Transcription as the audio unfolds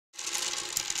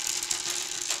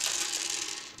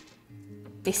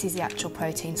This is the actual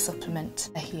protein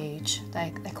supplement. They're huge.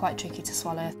 They're quite tricky to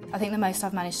swallow. I think the most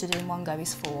I've managed to do in one go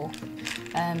is 4.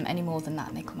 Any more than that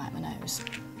and they come out my nose.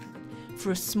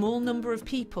 For a small number of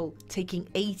people, taking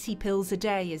 80 pills a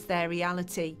day is their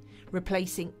reality,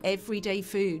 replacing everyday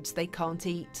foods they can't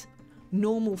eat.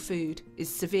 Normal food is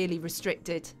severely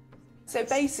restricted. So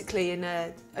basically,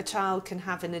 a child can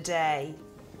have in a day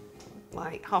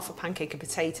like half a pancake of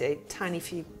potato, tiny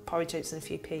few porridge oats and a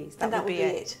few peas. That would be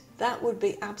it. That would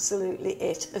be absolutely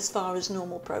it as far as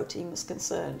normal protein was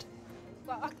concerned.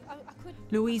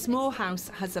 Louise Morehouse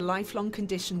has a lifelong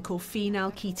condition called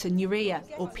phenylketonuria,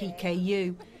 or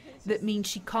PKU, that means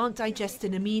she can't digest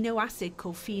an amino acid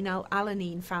called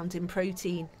phenylalanine found in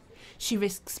protein. She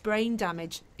risks brain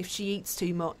damage if she eats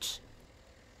too much.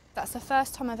 That's the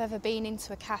first time I've ever been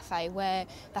into a cafe where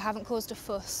they haven't caused a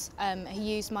fuss.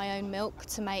 He used my own milk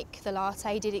to make the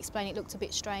latte. He did explain it looked a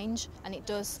bit strange, and it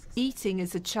does. Eating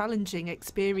is a challenging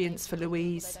experience for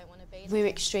Louise. We're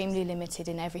extremely limited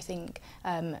in everything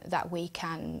that we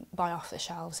can buy off the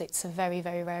shelves. It's a very,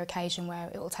 very rare occasion where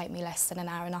it will take me less than an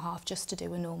hour and a half just to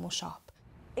do a normal shop.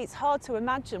 It's hard to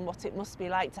imagine what it must be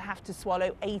like to have to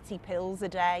swallow 80 pills a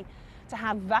day, to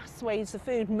have vast swathes of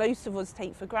food most of us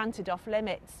take for granted off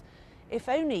limits. If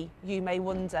only, you may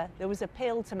wonder, there was a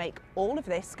pill to make all of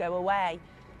this go away.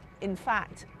 In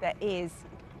fact, there is.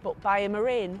 But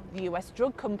BioMarin, the US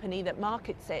drug company that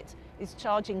markets it, is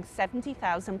charging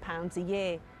 £70,000 a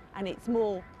year, and it's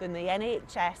more than the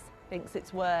NHS thinks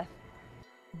it's worth.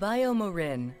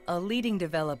 BioMarin, a leading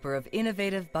developer of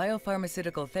innovative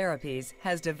biopharmaceutical therapies,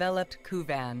 has developed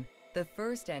Kuvan, the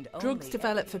first and only... Drugs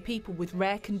developed for people with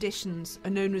rare conditions are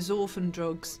known as orphan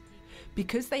drugs.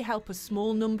 Because they help a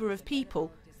small number of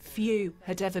people, few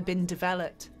had ever been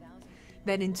developed.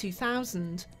 Then in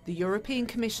 2000, the European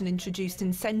Commission introduced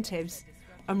incentives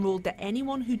and ruled that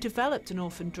anyone who developed an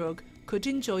orphan drug could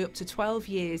enjoy up to 12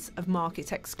 years of market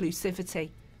exclusivity.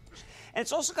 And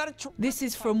it's also got This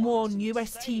is from one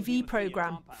US TV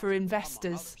programme for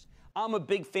investors. I'm a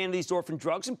big fan of these orphan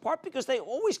drugs, in part because they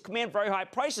always command very high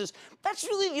prices. That's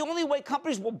really the only way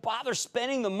companies will bother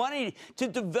spending the money to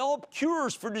develop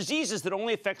cures for diseases that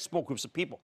only affect small groups of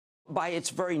people. By its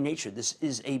very nature, this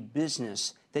is a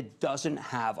business that doesn't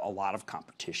have a lot of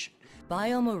competition.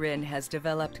 BioMarin has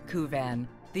developed Kuvan,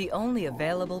 the only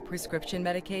available prescription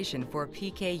medication for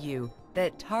PKU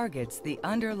that targets the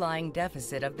underlying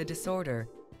deficit of the disorder.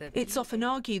 It's often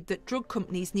argued that drug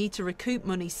companies need to recoup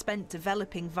money spent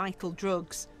developing vital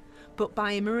drugs. But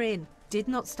BioMarin did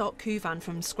not start Kuvan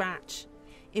from scratch.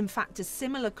 In fact, a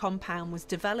similar compound was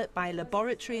developed by a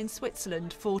laboratory in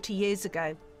Switzerland 40 years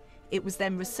ago. It was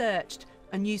then researched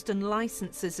and used and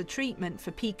licensed as a treatment for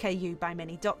PKU by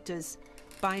many doctors.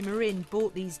 BioMarin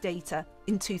bought these data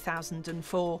in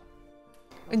 2004.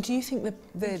 And do you think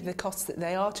the costs that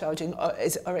they are charging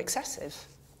are excessive?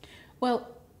 Well,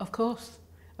 of course.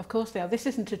 Of course they are. This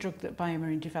isn't a drug that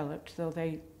BioMarin developed, though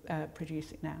they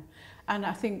produce it now. And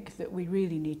I think that we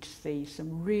really need to see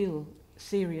some real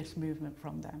serious movement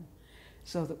from them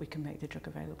so that we can make the drug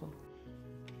available.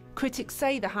 Critics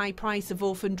say the high price of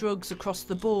orphan drugs across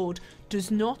the board does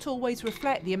not always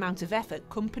reflect the amount of effort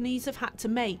companies have had to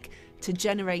make to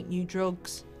generate new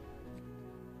drugs.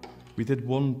 We did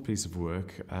one piece of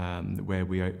work where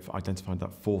we identified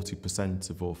that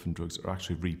 40% of orphan drugs are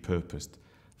actually repurposed.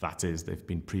 That is, they've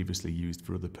been previously used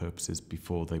for other purposes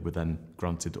before they were then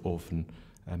granted orphan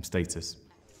status.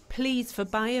 Pleas for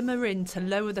BioMarin to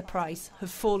lower the price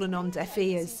have fallen on deaf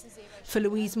ears. For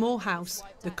Louise Morehouse,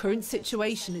 the current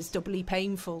situation is doubly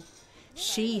painful.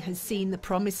 She has seen the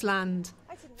promised land.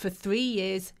 For 3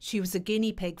 years, she was a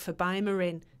guinea pig for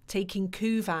BioMarin, taking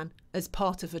Kuvan as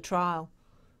part of a trial.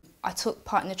 I took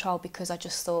part in the trial because I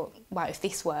just thought, wow, if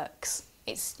this works,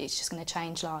 it's just going to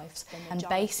change lives. And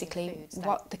basically,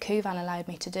 what the Kuvan allowed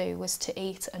me to do was to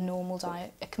eat a normal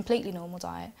diet, a completely normal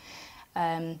diet.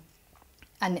 And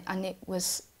it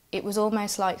was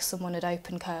almost like someone had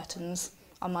opened curtains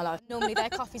on my life. Normally their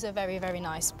coffees are very, very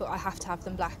nice, but I have to have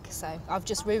them black, so I've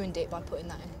just ruined it by putting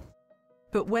that in.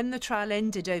 But when the trial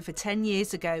ended over 10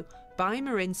 years ago,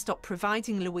 BioMarin stopped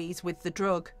providing Louise with the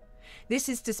drug. This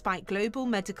is despite global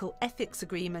medical ethics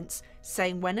agreements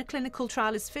saying when a clinical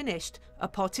trial is finished, a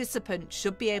participant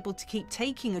should be able to keep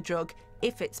taking a drug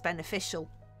if it's beneficial.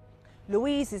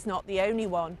 Louise is not the only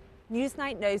one.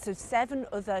 Newsnight knows of 7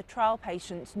 other trial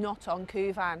patients not on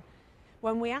Kuvan.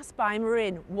 When we asked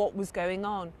BioMarin what was going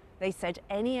on, they said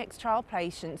any ex-trial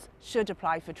patients should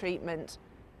apply for treatment.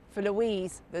 For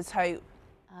Louise, there's hope.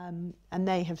 And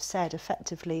they have said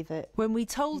effectively that... When we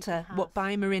told her what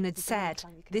BioMarin had said,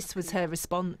 this was her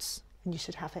response. And you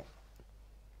should have it.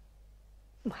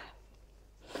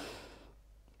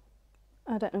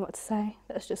 I don't know what to say.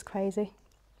 That's just crazy.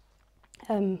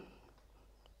 Wow.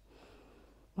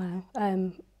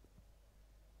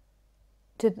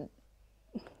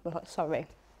 Sorry.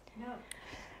 No.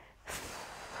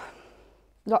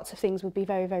 Lots of things would be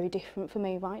very, very different for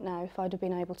me right now if I'd have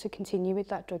been able to continue with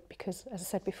that drug, because, as I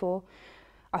said before,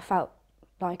 I felt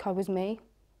like I was me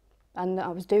and that I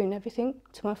was doing everything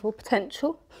to my full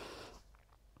potential.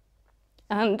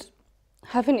 And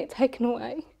having it taken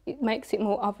away, it makes it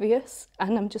more obvious,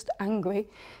 and I'm just angry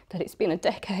that it's been a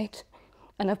decade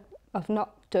and I've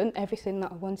not done everything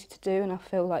that I wanted to do, and I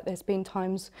feel like there's been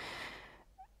times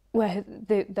where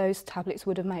those tablets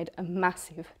would have made a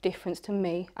massive difference to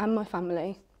me and my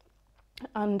family.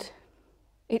 And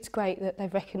it's great that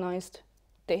they've recognised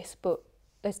this, but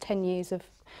there's 10 years of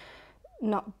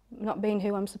not being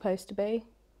who I'm supposed to be.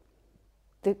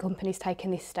 The company's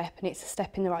taken this step, and it's a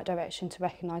step in the right direction to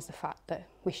recognise the fact that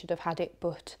we should have had it,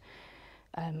 but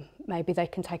maybe they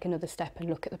can take another step and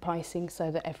look at the pricing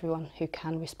so that everyone who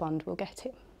can respond will get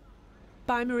it.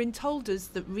 BioMarin told us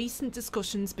that recent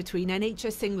discussions between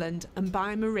NHS England and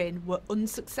BioMarin were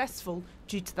unsuccessful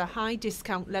due to the high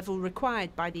discount level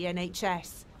required by the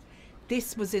NHS.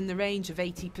 This was in the range of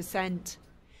 80%.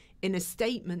 In a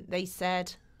statement, they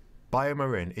said,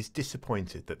 BioMarin is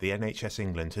disappointed that the NHS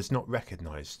England has not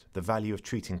recognised the value of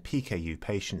treating PKU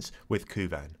patients with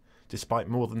Kuvan, despite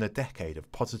more than a decade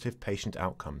of positive patient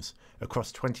outcomes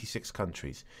across 26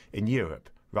 countries in Europe,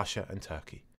 Russia and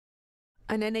Turkey.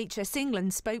 An NHS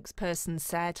England spokesperson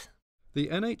said, "The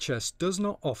NHS does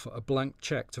not offer a blank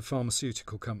cheque to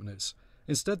pharmaceutical companies.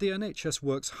 Instead, the NHS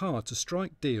works hard to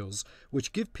strike deals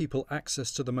which give people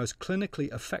access to the most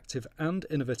clinically effective and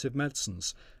innovative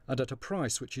medicines, and at a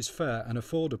price which is fair and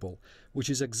affordable, which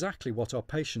is exactly what our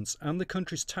patients and the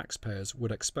country's taxpayers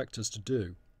would expect us to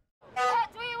do."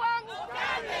 What do we want?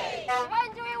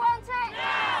 When do we want it?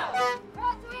 Now!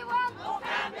 What do we want?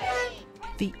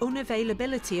 The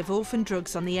unavailability of orphan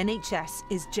drugs on the NHS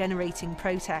is generating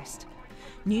protest.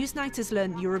 Newsnight has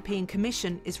learned the European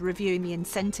Commission is reviewing the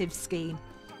incentive scheme.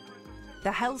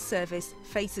 The health service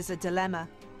faces a dilemma.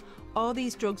 Are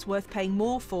these drugs worth paying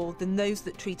more for than those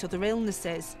that treat other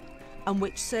illnesses? And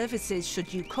which services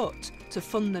should you cut to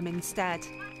fund them instead?